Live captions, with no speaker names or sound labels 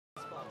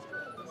Yesterday,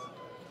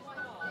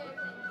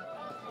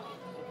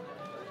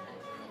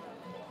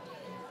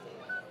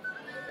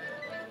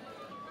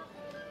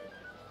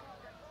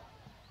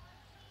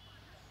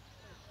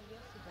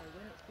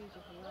 when it's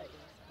beautiful like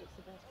this, it's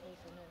the best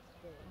place on earth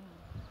to be.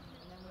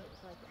 And then when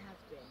it's like it has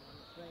been, when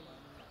it's raining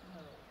and it's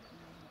cold,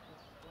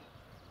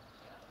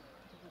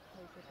 to be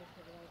close up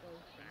to the old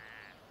ocean,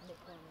 nip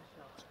down the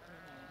shop, come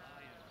home.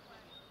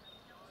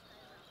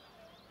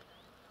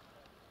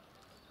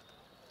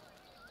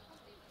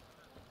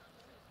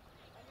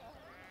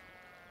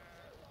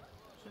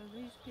 So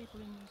these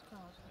people in these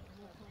cars have to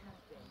walk It has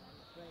been, when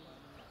it's raining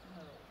and it's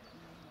cold.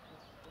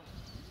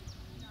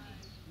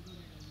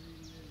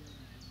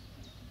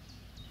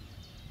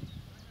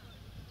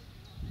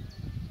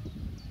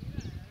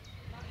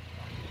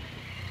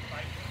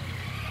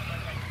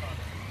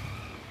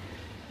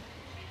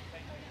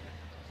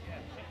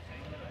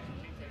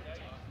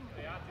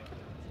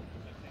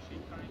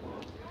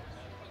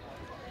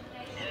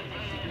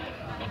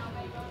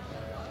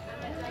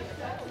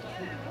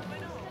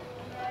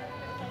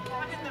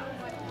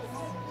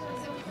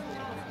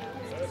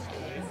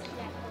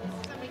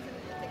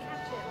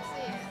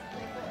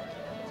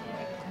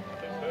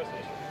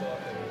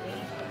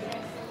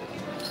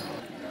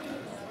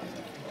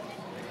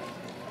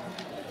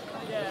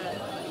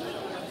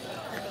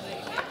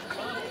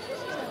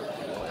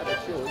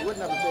 We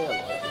wouldn't have a deal.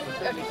 It's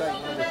certainly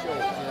taking on the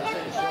short.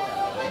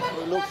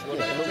 It looks good.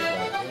 It looks like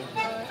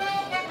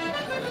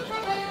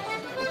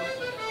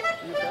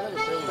you can have a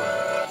deal.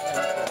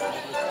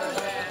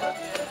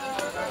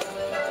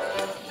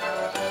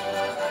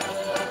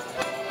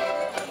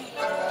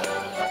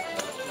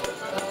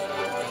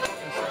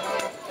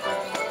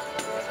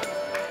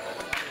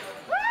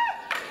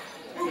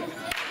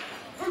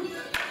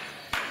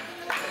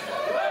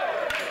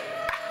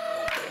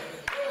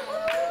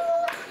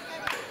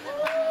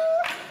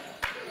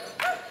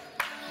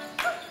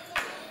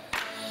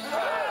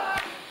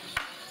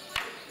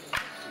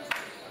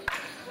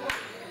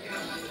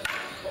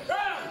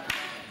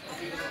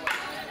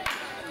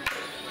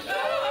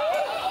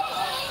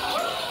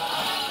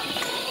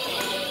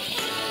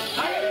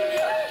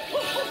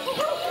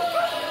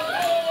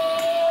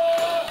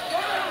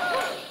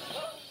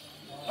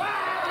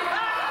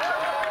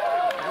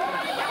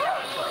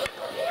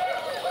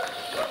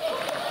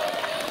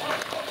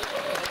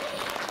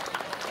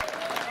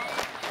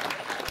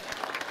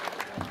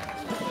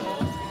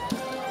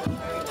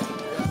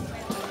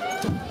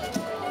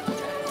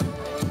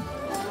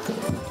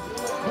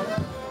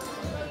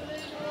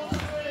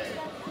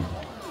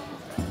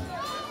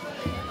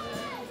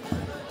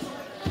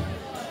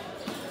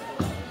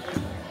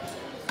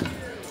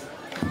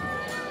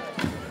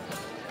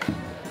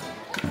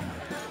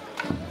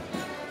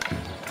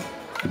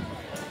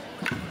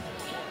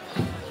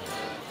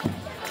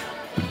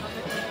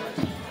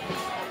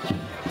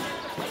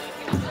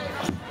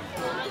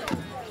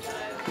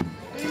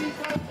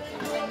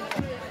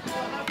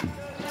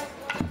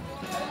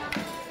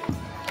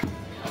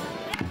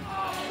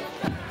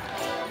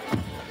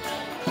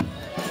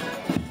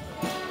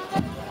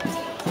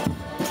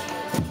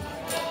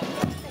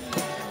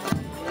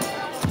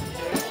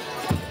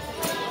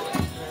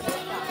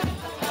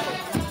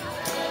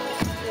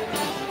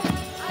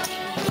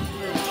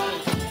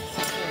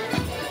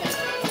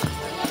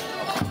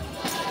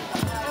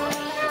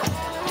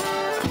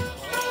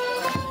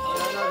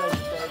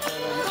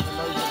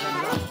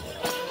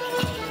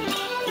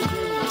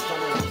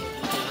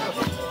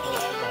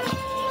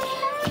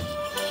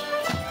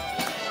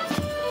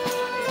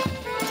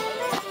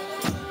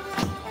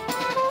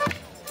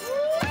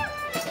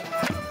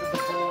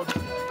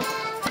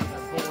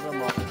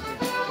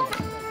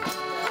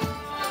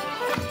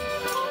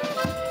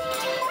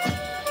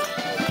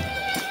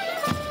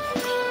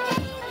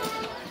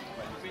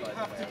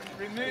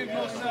 Remove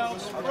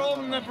ourselves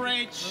from the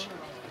bridge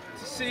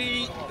to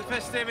see the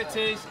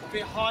festivities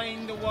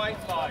behind the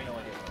white line.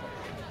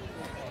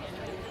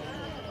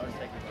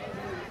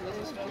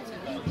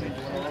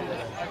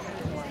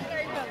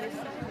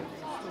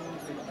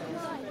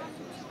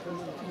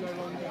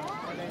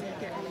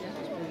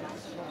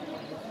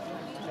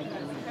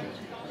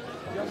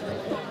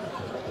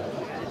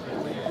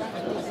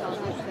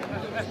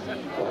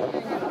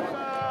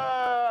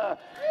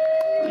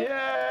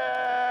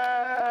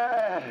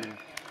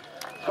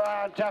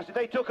 Fantastic.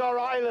 They took our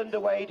island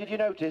away, did you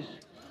notice?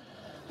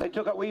 They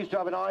took up, we used to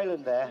have an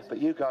island there, but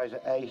you guys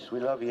are ace, we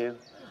love you.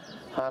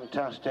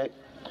 Fantastic.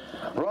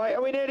 Right,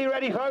 are we nearly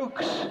ready,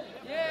 folks?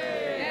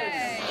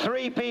 Yes.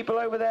 3 people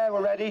over there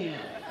were ready.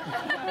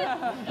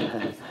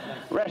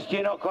 Rest of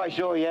you not quite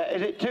sure yet.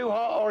 Is it too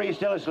hot or are you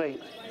still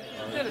asleep?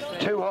 Still asleep.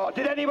 Too hot.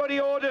 Did anybody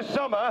order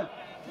summer?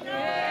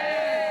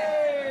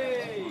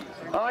 Yay!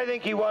 I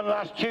think he won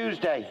last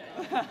Tuesday.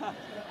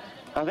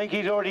 I think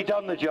he's already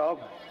done the job.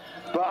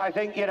 But I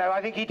think, you know, I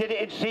think he did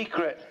it in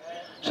secret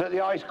so that the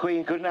Ice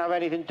Queen couldn't have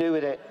anything to do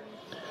with it.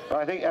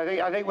 But I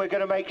think we're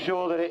going to make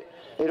sure that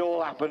it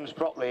all happens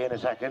properly in a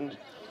second.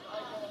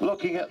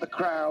 Looking at the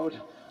crowd,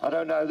 I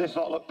don't know, this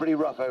lot look pretty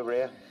rough over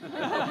here.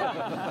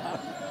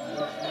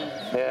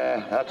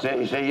 Yeah, that's it,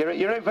 you see, you're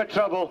in for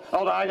trouble.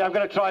 Hold on, I'm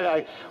going to try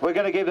that. We're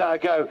going to give that a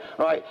go.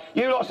 Right,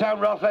 you lot sound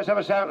rough, let's have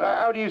a sound.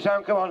 How do you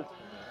sound? Come on.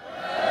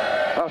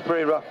 That's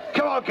pretty rough.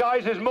 Come on,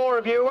 guys, there's more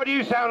of you. What do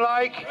you sound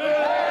like?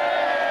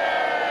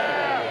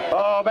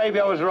 Oh, maybe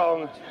I was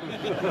wrong.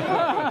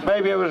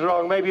 Maybe I was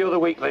wrong. Maybe you're the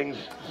weaklings.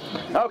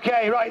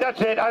 Okay, right,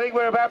 that's it. I think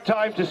we're about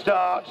time to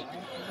start.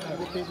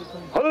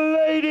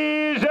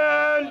 Ladies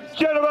and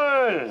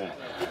gentlemen,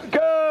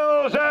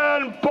 girls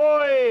and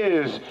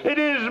boys, it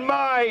is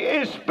my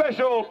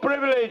especial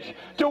privilege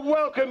to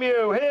welcome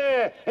you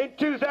here in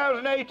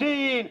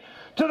 2018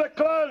 to the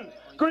Clun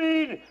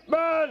Green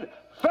Man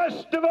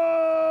Festival!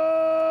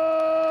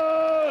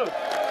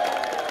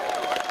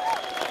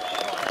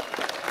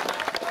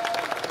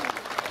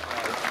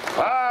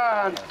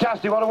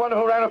 Fantastic, what a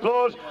wonderful round of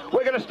applause.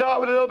 We're going to start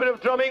with a little bit of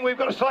drumming. We've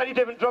got a slightly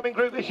different drumming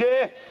group this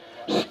year.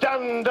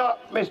 Stand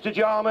up, Mr.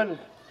 Jarman.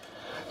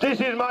 This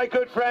is my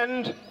good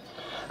friend,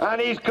 and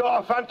he's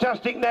got a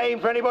fantastic name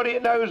for anybody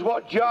that knows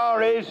what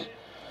jar is.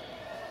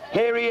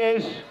 Here he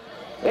is,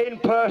 in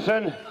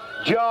person,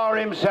 Jar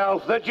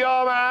himself, the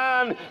Jar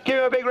Man. Give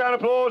him a big round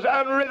of applause,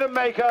 and Rhythm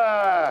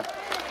Maker.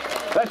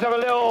 Let's have a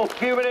little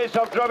few minutes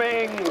of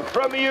drumming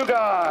from you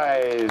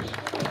guys.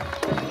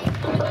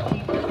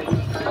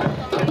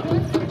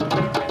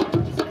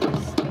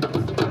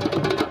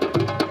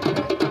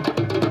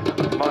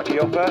 Margie,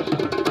 you're first.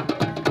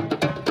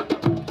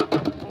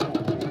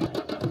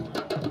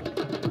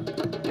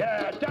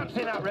 Yeah, dance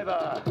in that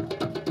river.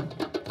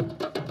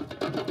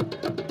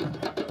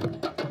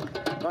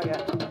 Not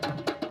yet.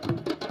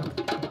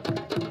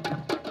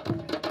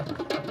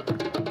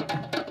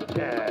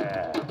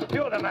 Yeah,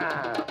 you're the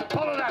man.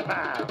 Follow that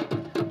man.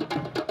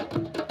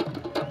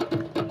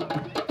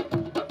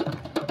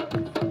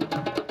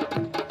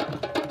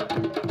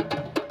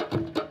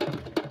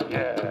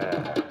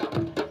 Yeah.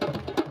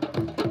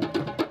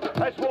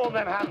 Let's warm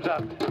them hands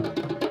up.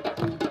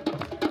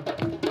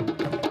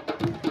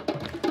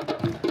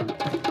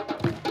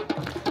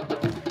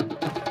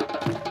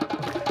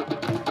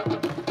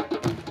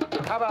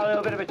 How about a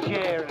little bit of a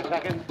cheer in a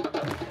second?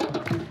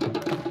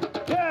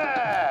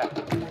 Yeah!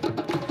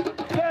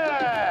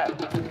 Yeah!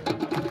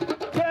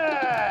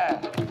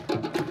 Yeah!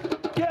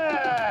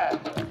 Yeah!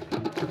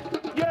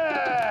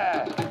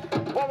 Yeah!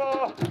 One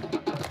more!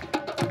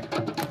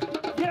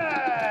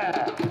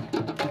 Yeah!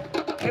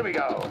 Here we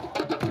go.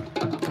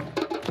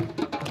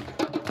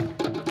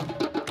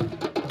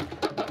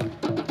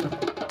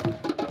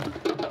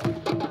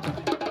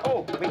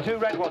 Oh, me two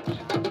red ones.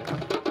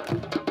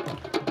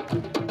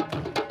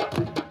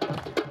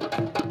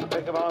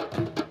 Pick them on.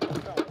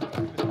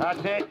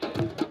 That's it.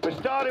 We're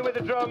starting with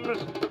the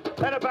drums,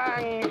 then a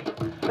bang,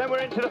 then we're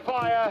into the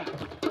fire.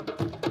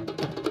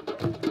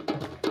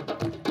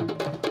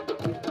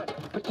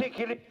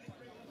 Particularly...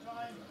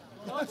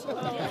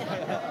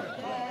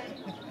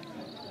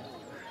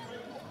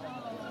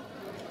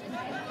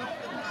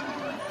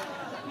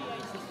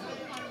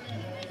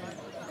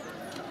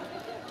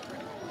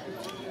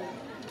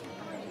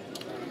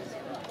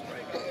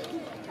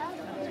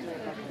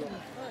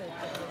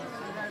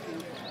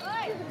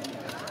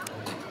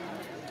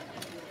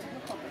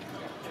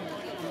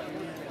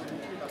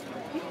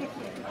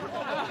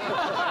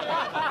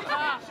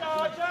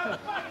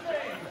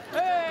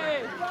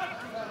 Hey!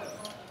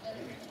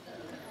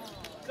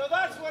 So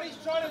that's what he's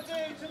trying to do,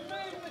 to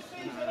move the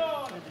season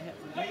on.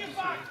 Put your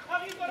back,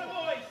 have you got a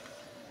voice?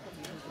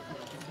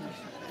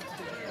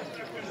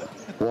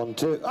 1,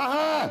 2,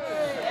 aha!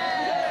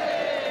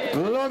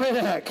 Blimey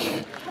heck!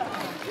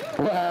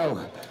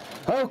 Wow.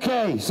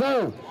 Okay,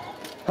 so,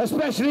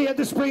 especially at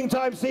the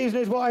springtime season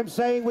is what I'm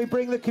saying, we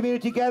bring the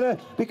community together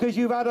because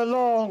you've had a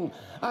long,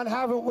 and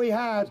haven't we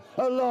had,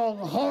 a long,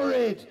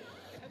 horrid,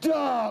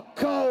 dark,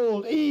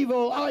 cold,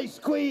 evil, ice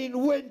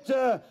queen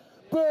winter.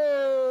 Boo!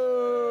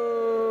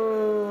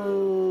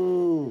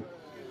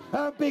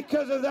 And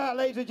because of that,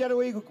 ladies and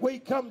gentlemen, we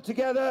come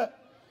together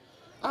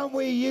and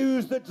we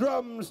use the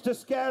drums to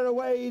scare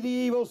away the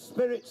evil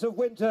spirits of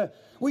winter.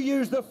 We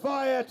use the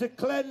fire to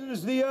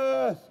cleanse the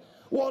earth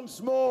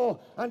once more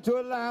and to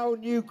allow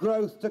new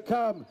growth to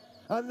come.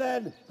 And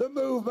then the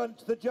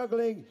movement, the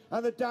juggling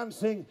and the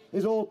dancing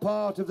is all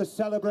part of the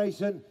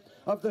celebration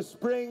of the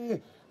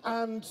spring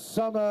and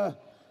summer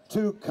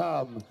to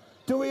come.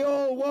 Do we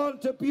all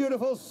want a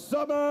beautiful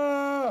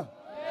summer?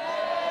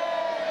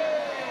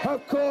 Yeah!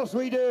 Of course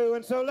we do,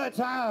 and so let's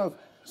have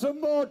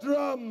some more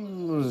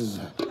drums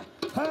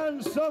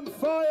and some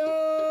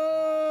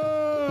fire!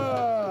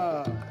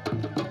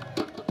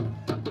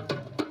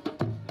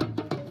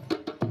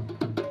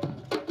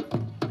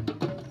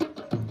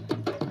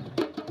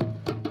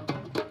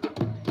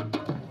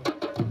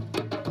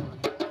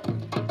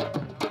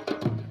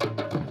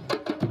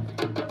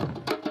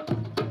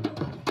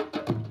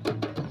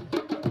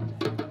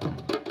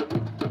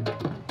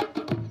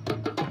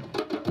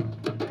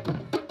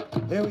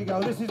 Here we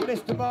go, this is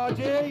Mr.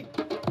 Margie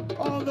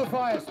on the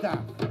fire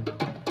staff.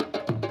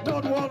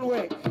 Not one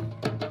wick,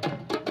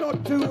 not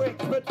Not 2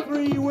 wicks, but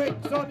 3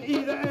 wicks on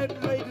either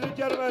end, ladies and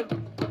gentlemen.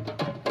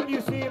 When you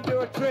see him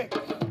do a trick,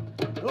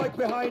 like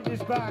behind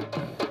his back,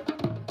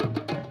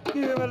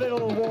 give him a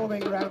little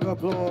warming round of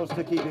applause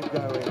to keep him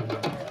going.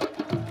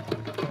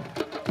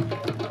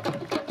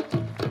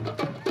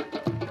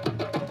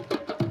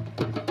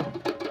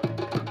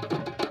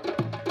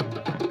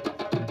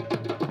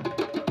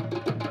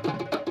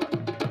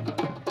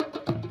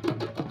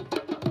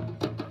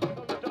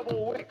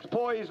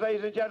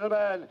 Ladies and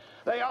gentlemen,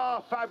 they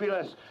are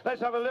fabulous.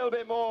 Let's have a little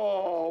bit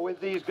more with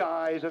these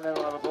guys and then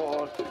we'll have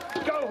applause.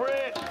 Go for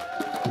it!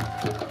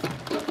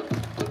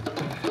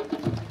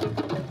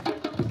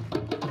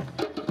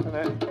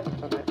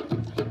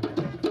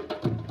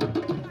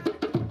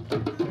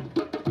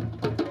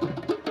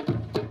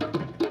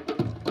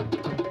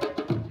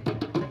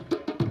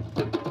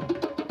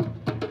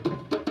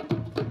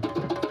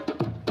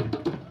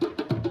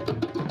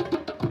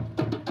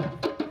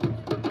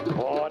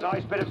 Oh,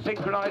 nice bit of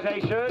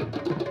synchronization.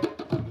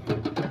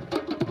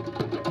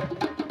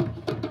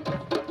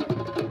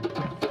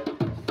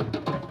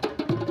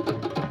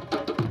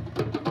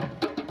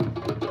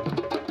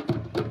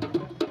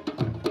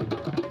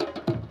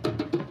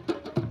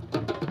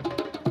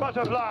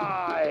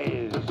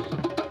 Butterflies.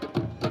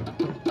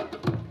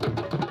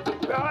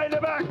 Behind the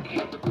back.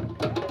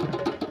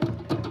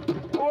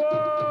 Whoa.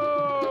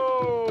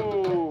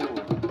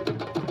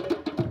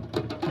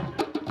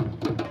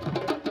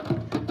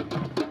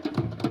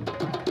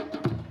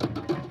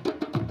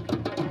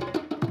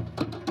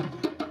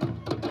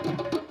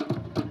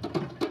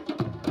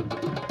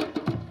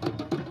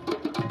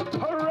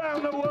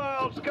 Around the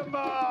world, come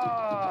on.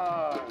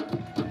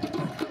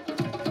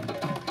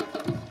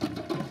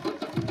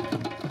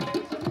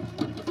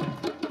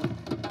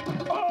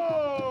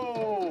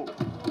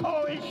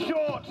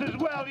 As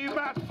well, you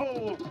mad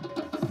fool!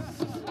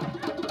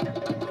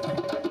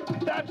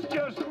 That's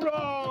just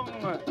wrong!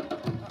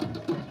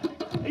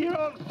 You're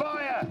on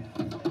fire!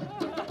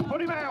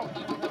 Put him out!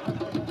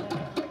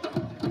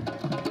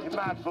 You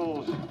mad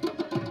fools!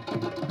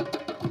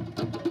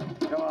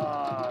 Come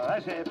on,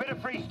 that's it, a bit of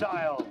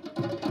freestyle.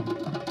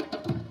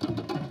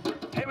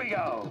 Here we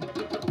go.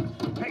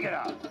 Pick it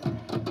up.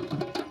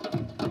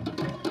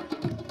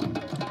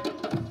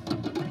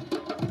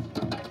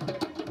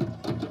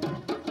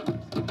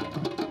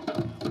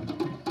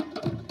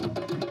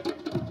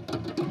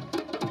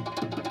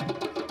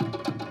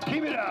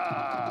 Keep it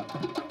up!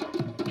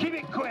 Keep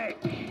it quick!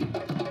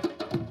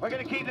 We're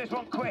going to keep this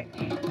one quick.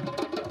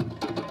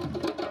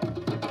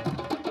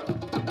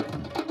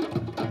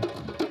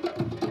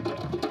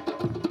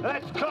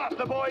 Let's clap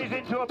the boys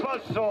into a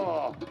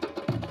buzzsaw.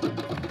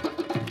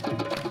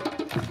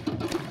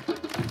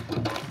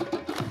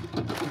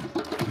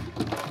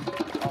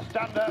 I'll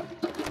stand up.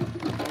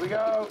 Here we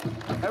go.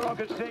 Everyone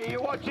can see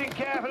you watching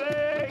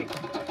carefully.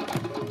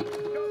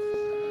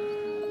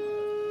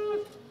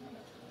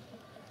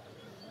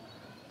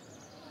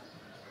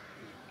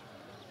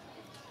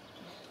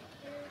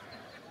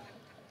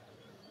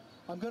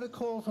 I'm going to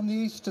call from the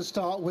east to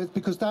start with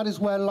because that is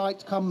where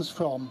light comes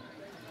from.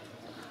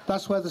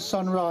 That's where the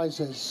sun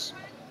rises.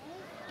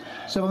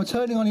 So I'm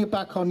turning on your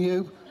back on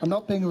you. I'm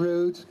not being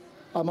rude.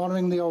 I'm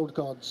honouring the old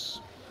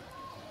gods.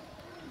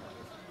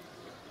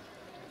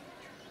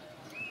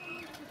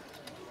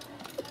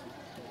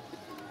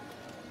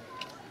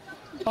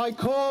 I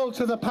call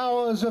to the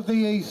powers of the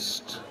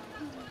east,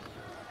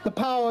 the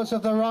powers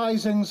of the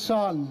rising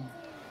sun,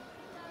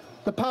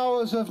 the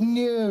powers of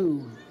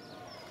new,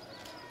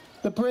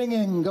 the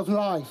bringing of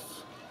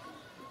life.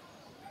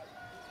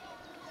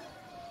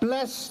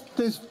 Bless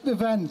this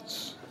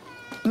event,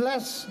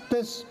 bless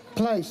this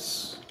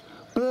place,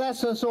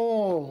 bless us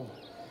all.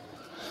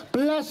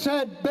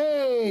 Blessed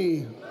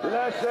be!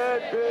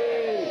 Blessed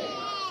be!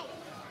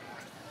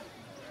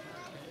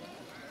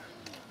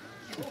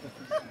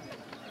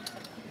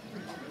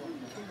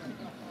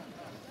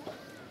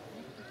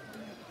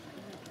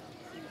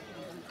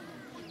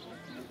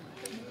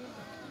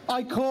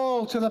 I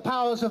call to the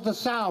powers of the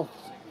south,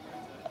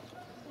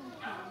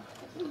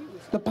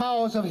 the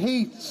powers of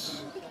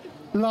heat,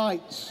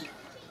 light,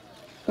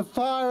 the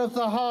fire of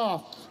the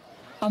hearth,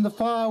 and the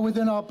fire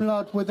within our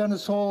blood, within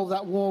us all,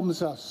 that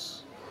warms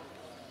us.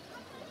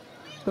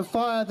 The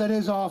fire that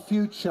is our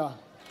future.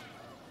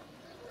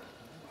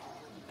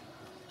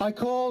 I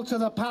call to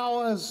the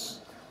powers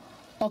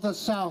of the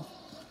south.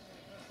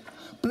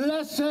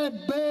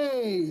 Blessed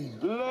be!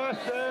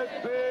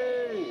 Blessed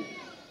be!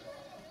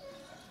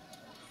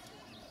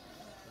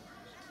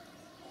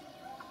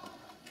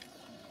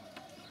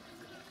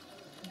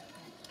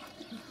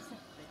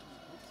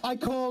 I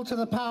call to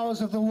the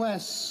powers of the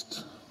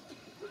west,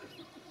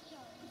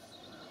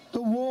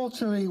 the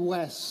watery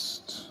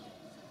west,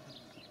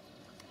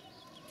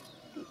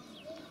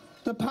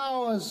 the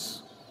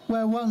powers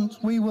where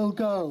once we will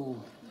go,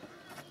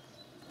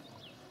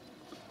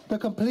 the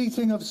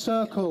completing of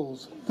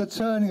circles, the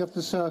turning of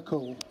the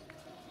circle.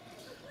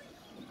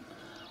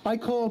 I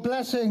call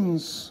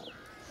blessings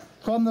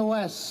from the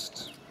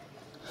west.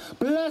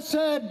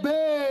 Blessed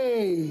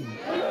be!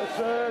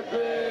 Blessed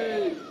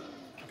be!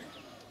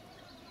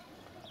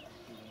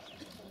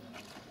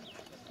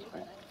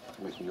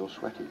 Making you all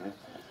sweaty, yeah?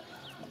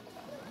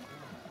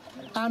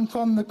 And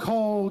from the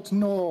cold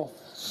north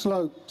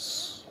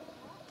slopes,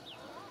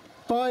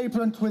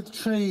 vibrant with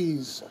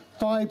trees,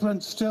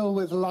 vibrant still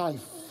with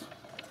life,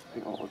 I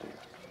think what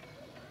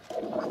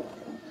we'll do.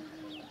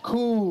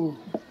 cool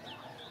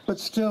but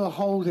still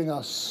holding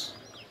us.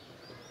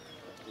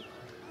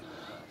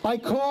 I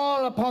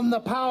call upon the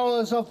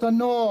powers of the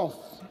north.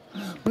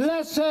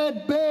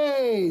 Blessed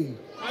be!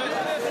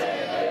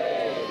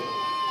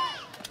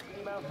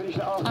 Finish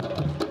it off.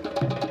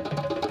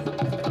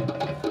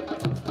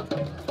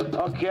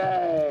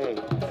 Okay.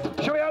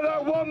 Shall we have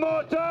that one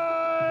more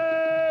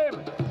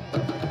time?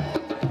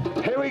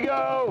 Here we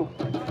go.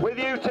 With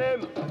you,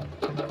 Tim.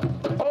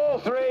 All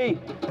three.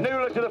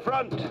 Nuala to the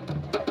front.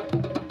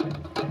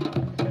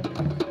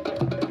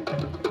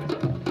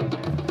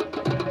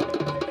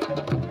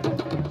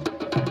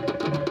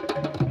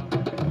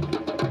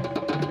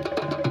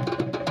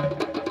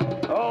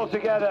 All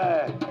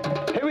together.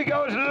 Here we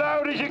go as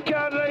loud as you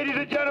can, ladies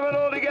and gentlemen.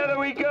 All together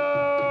we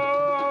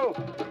go.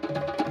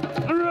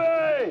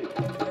 3,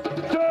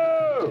 2,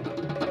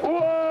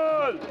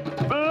 1,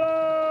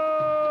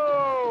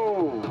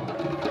 blow.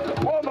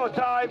 One more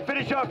time.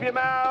 Finish off your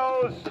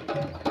mouths.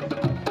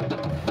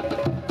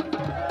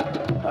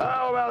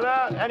 How about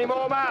that? Any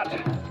more, Matt?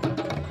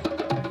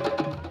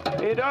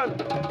 Are you done?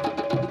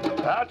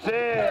 That's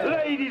it.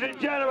 Ladies and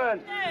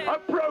gentlemen,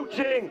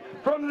 approaching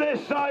from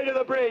this side of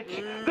the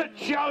bridge, the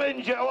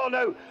challenger, oh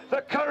no,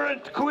 the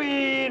current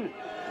queen.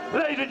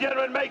 Ladies and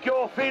gentlemen, make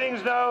your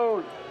feelings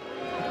known.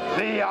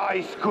 The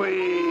Ice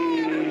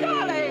Queen.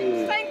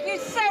 Darling, thank you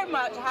so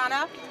much,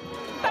 Hannah.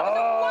 That was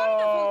a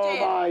wonderful Oh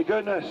gin. my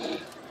goodness.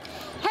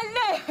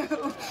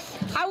 Hello.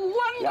 How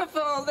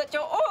wonderful that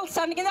you're all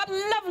standing in that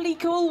lovely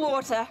cool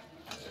water.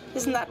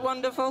 Isn't that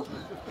wonderful?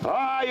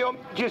 Ah, Your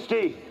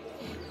Majesty.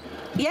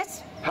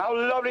 Yes? How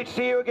lovely to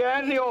see you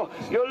again. You're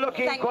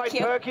looking Thank quite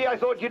you. perky. I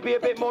thought you'd be a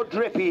bit more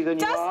drippy than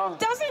you are.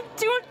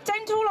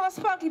 Don't all our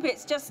sparkly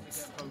bits just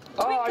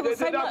twinkle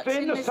so much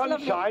in the this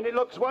sunshine. lovely... It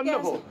looks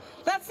wonderful.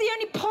 Yes. That's the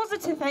only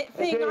positive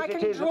thing I can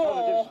It is a draw.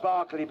 positive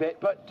sparkly bit,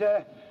 but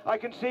I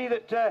can see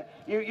that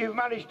you've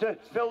managed to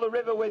fill the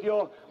river with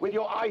your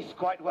ice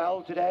quite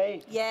well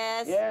today.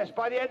 Yes. Yes.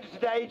 By the end of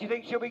today, do you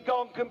think she'll be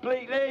gone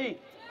completely?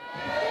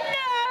 No!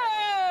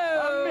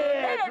 A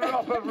mere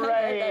drop of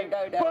rain.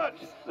 No. But,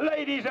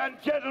 ladies and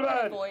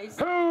gentlemen, boys.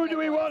 who do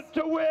we want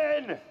to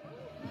win?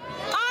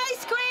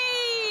 Ice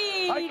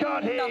Queen! I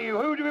can't hear you.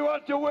 Who do we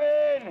want to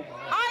win?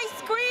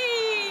 Ice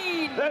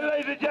Queen! Then,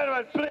 ladies and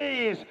gentlemen,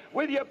 please,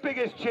 with your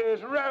biggest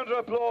cheers, rounds of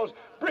applause,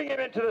 bring him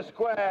into the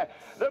square.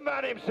 The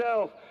man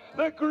himself,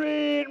 the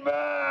Green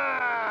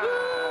Man!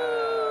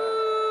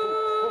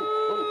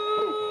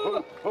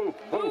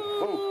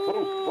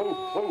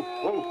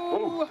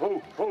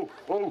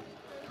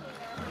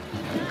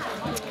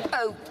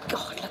 Oh,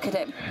 God, look at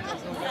him.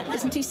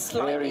 Isn't he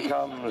slimy? Here he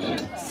comes.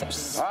 So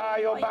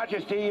slimy. Your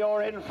Majesty,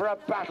 you're in for a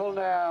battle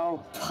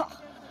now.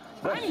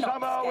 The I'm not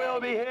summer will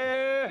scared. be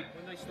here.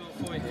 When they start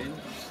fighting,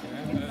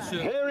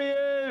 Here he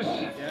is,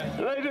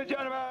 ladies and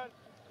gentlemen.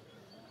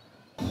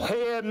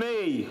 Hear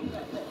me,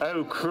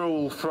 O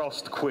cruel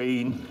frost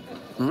queen,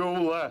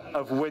 ruler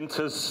of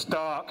winters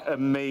stark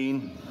and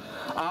mean.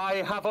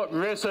 I have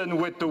uprisen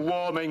with the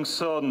warming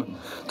sun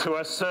to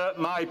assert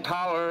my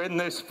power in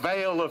this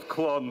vale of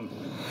Clun.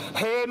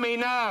 Hear me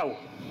now,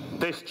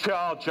 this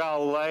charge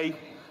I'll lay.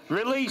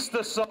 Release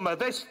the summer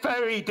this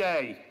very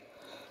day.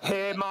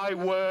 Hear my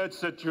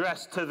words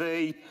addressed to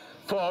thee,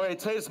 for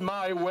it is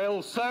my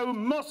will, so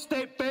must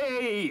it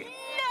be. Never!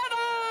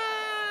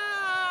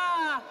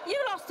 You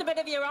lost a bit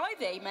of your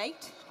ivy,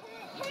 mate.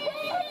 Of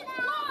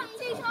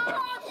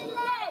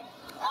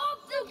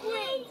the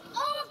green,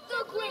 of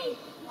the green,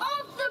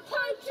 of the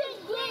potent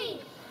green.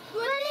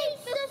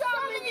 Release the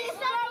summer this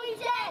very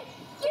day.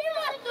 Give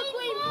us the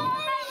green,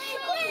 very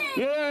green.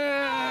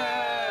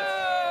 Yes!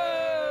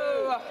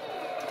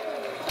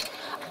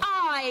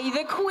 I,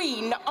 the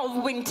queen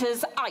of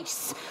winter's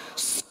ice,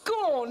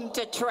 scorn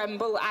to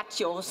tremble at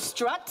your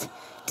strut,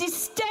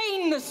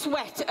 disdain the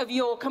sweat of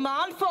your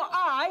command, for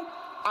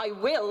I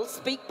will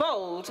speak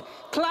bold.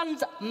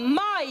 Clun's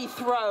my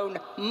throne,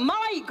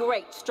 my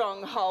great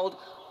stronghold.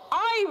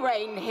 I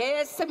reign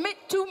here, submit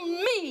to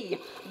me.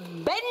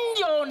 Bend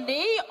your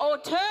knee or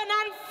turn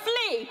and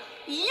flee.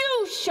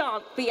 You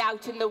shan't be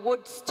out in the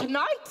woods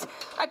tonight,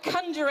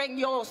 a-conjuring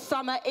your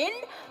summer in,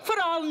 for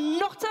I'll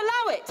not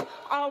allow it.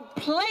 I'll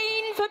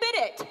plain forbid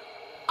it.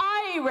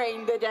 I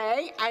reign the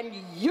day, and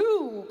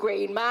you,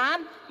 Green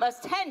Man,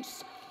 must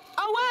hence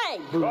away.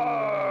 Come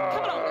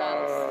along,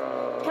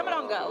 girls. Come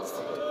along, girls.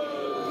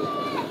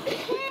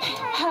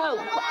 Ho,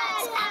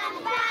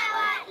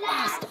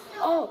 last,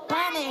 oh,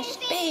 banished,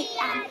 beat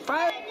and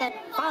frozen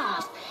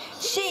fast.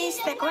 She's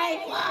the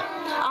great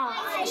one of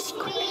this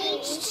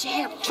queen.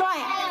 She'll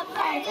triumph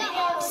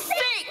over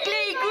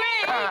sickly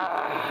green.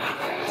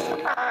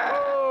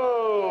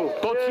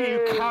 But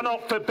you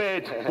cannot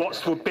forbid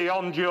what's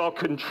beyond your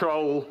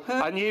control,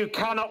 and you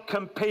cannot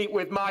compete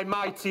with my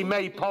mighty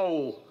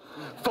maypole.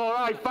 For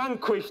I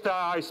vanquished the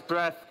ice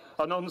breath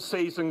and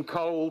unseasoned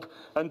cold,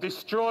 and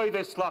destroy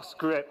this last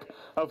grip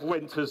of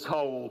winter's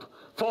hold.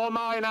 For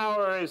mine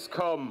hour is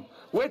come,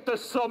 with the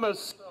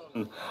summer's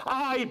sun,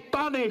 I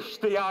banish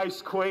the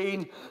Ice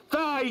Queen,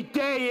 thy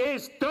day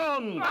is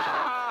done!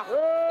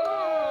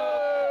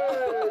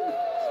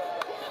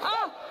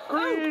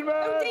 Green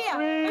man! Oh dear!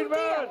 Green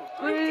man!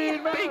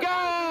 Green man! Be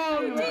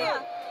gone! Oh dear!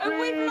 Oh,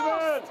 we've Green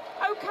lost! man.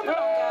 Oh, come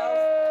along, girls.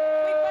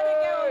 We better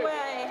go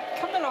away.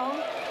 Come along.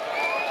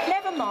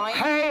 Never mind.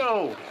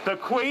 Hail the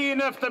Queen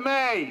of the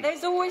May!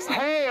 There's always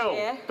Hail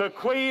here. the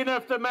Queen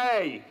of the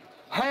May!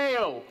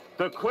 Hail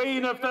the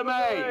Queen of the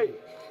May!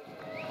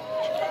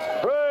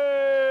 Hooray!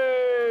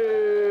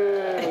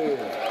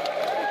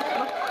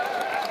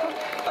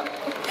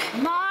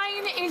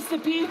 Mine is the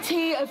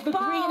beauty of the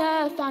green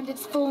earth and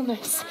its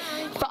fullness,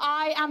 for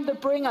I am the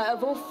bringer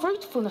of all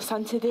fruitfulness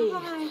unto thee.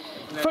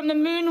 From the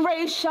moon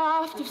rays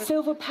shaft of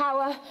silver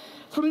power,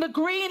 from the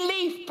green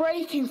leaf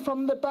breaking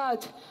from the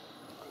bud,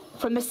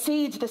 from the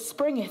seed that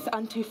springeth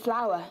unto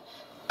flower,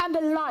 and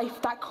the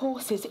life that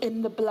courses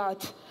in the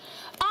blood.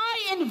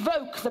 I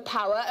invoke the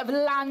power of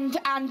land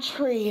and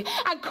tree,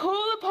 and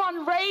call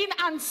upon rain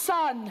and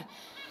sun.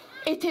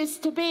 It is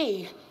to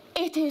be,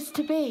 it is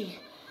to be.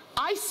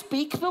 I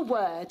speak the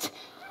word,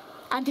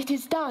 and it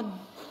is done.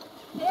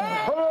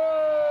 Hooray!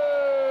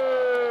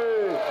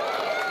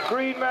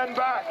 Green men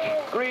back!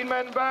 Green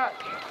men back!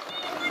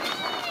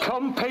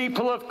 Come,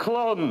 people of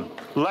Clun,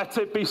 let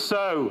it be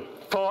so,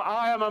 for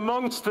I am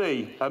amongst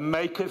thee, and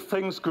maketh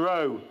things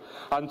grow.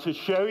 And to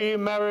show you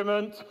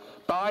merriment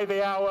by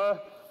the hour,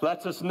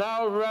 let us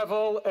now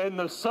revel in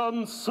the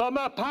sun's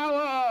summer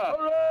power!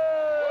 Hooray!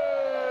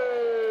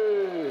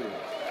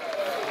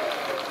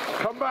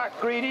 Come back,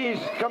 greenies!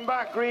 Come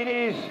back,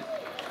 greenies!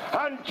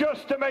 And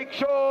just to make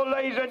sure,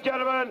 ladies and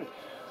gentlemen,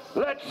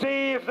 let's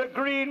see if the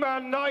Green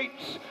Man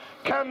Knights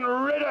can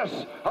rid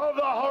us of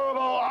the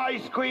horrible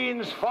Ice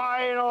Queen's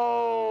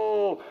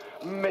final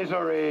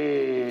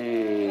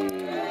misery.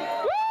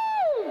 Woo!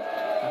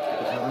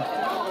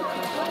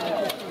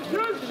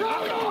 You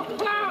shut up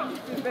now!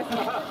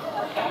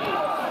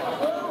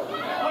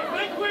 I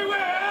think we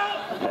will!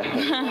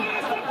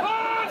 Where's the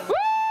pass?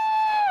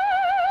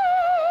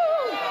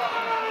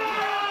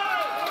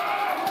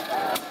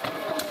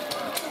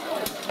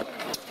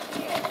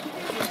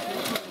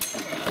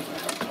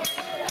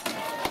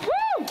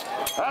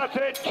 That's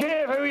it,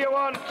 cheer who you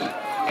want.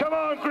 Come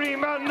on, Green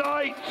Man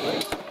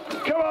Knights.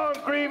 Come on,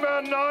 Green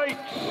Man Knights.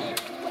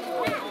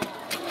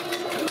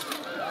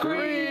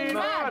 Green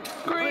Man,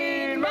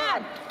 Green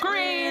Man,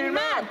 Green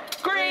Man,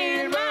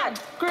 Green Man,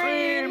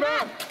 Green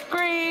Man,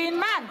 Green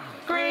Man,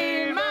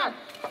 Green Man,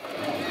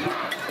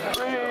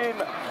 Green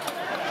Man.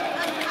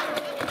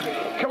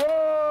 Come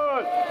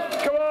on,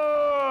 come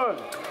on.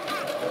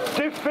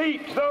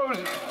 Defeat those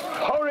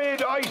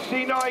horrid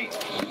icy knights.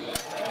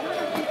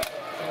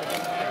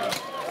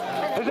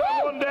 Is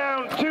that one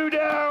down? Two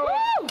down?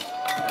 Woo!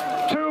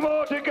 Two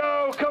more to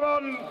go. Come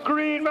on,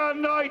 Green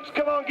Man Knights.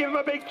 Come on, give them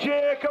a big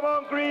cheer. Come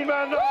on, Green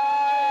Man Knights.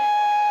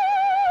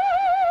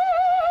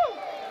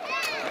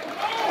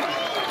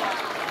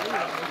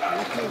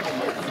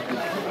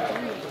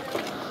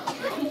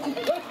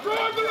 Let's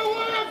drive it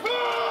away and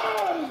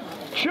burn!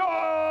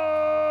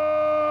 Charge!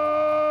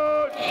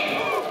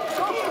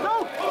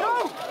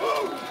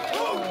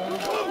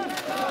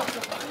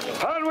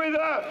 And with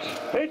that,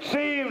 it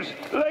seems,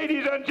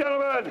 ladies and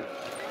gentlemen,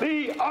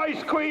 the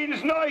Ice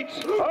Queen's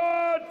Knights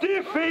are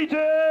defeated!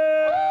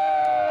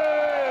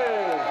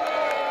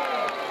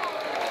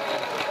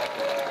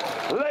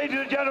 Ladies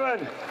and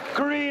gentlemen,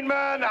 Green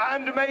Man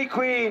and May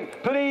Queen,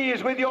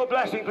 please, with your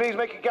blessing, please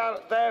make a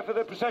gallop there for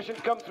the procession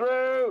to come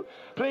through.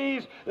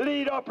 Please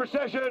lead our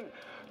procession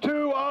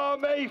to our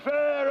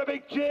Mayfair. A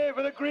big cheer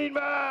for the Green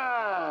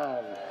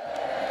Man.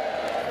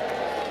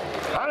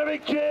 And a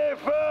big cheer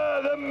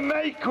for the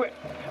May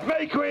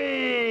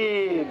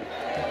Queen.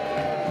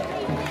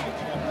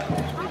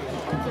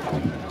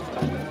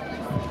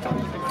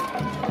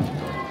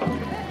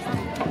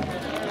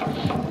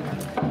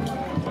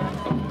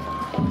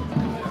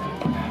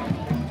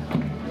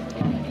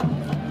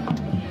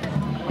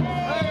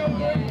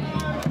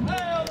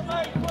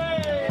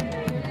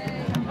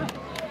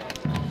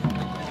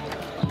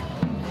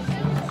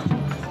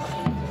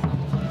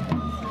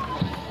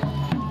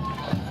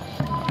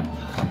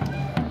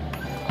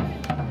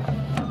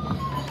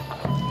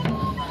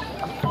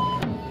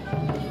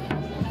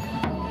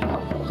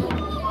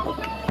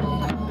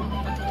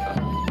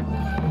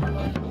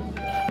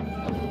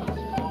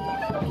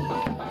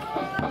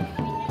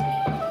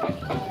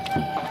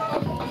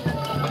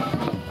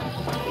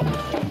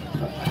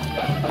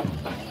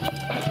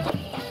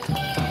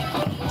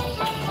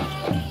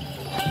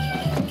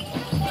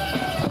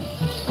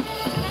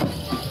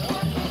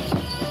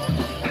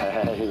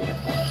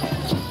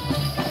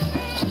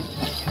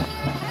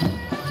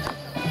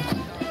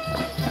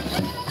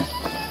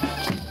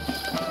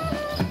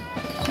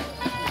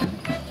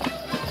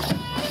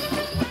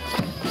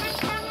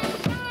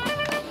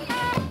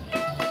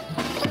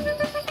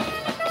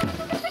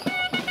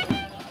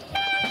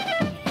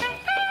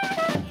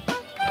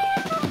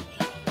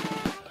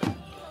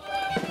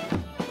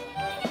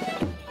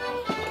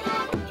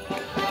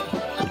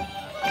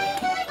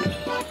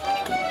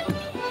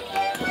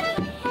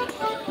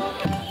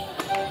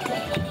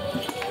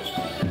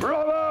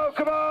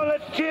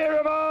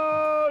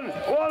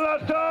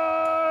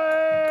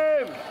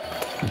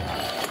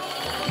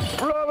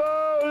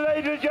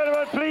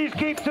 gentlemen, please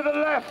keep to the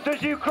left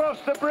as you cross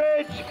the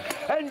bridge.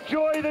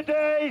 Enjoy the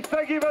day.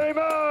 Thank you very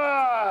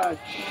much.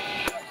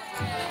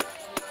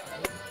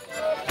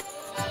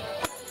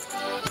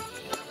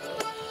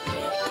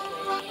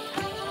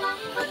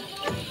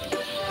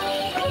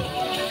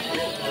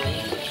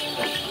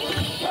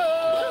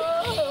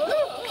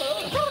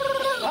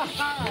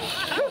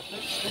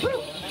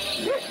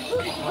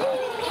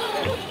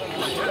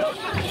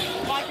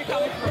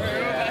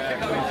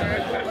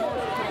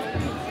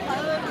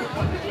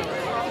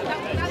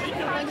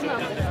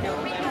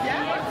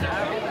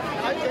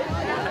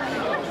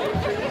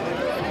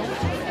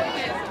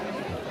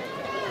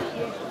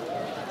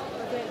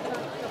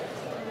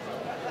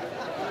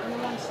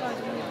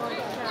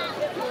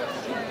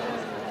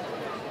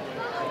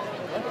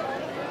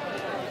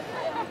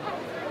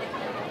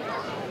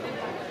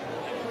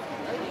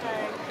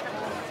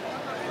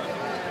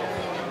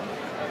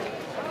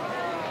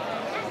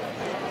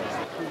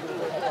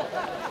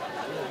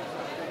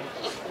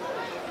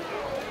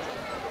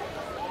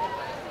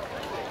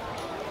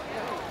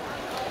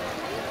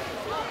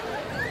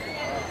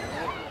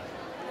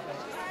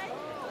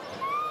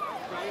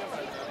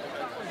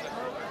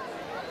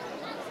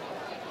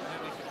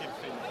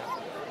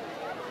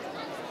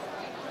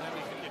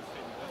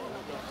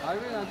 I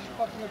really am just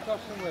popping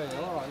across the way,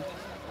 alright.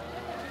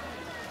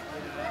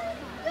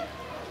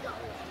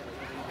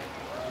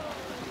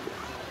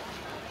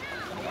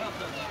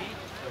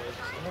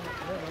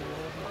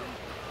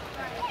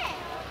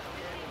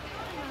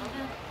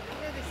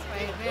 Go this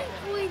way a bit.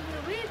 Avoid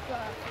the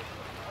river.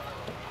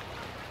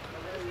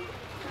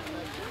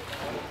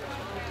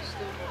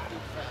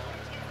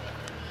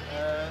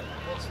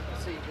 What's the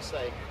procedure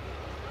say?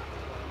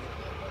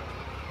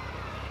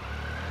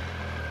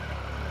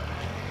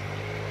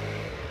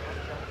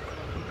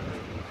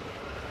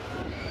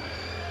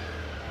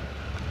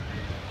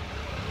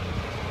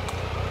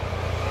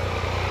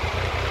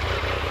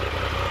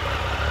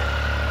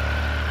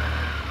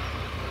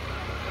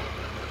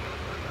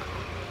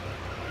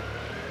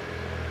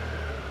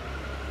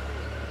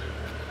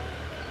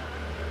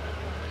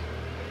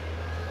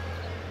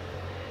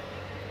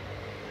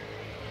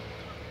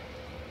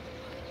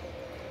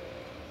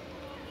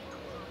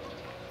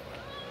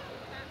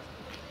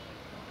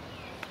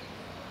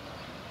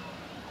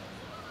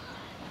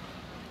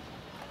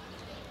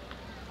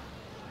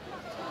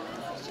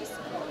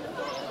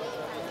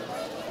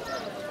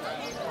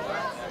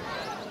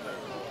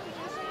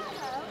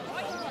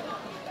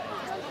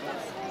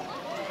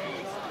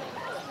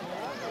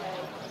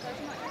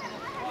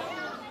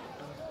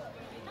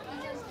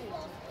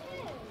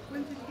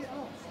 When did you get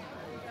off?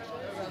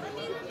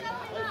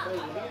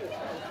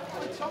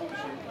 I told you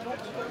not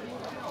to go